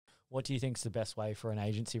What do you think is the best way for an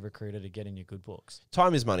agency recruiter to get in your good books?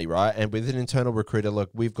 Time is money, right? And with an internal recruiter, look,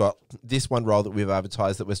 we've got this one role that we've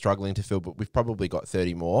advertised that we're struggling to fill, but we've probably got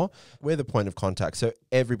 30 more. We're the point of contact. So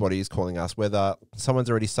everybody is calling us, whether someone's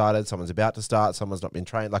already started, someone's about to start, someone's not been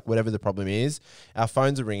trained, like whatever the problem is, our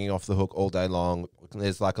phones are ringing off the hook all day long.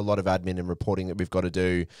 There's like a lot of admin and reporting that we've got to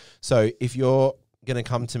do. So if you're going to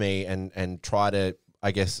come to me and try to,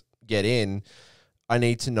 I guess, get in, I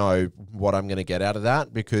need to know what I'm going to get out of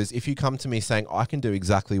that, because if you come to me saying I can do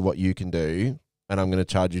exactly what you can do and I'm going to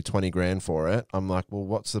charge you 20 grand for it, I'm like, well,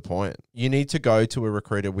 what's the point? You need to go to a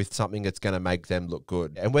recruiter with something that's going to make them look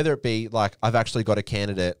good. And whether it be like, I've actually got a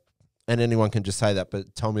candidate, and anyone can just say that,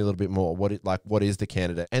 but tell me a little bit more. What is the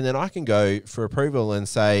candidate? And then I can go for approval and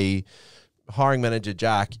say, hiring manager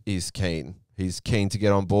Jack is keen. He's keen to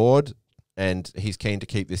get on board, and he's keen to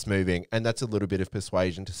keep this moving. And that's a little bit of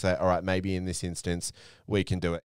persuasion to say, all right, maybe in this instance, we can do it.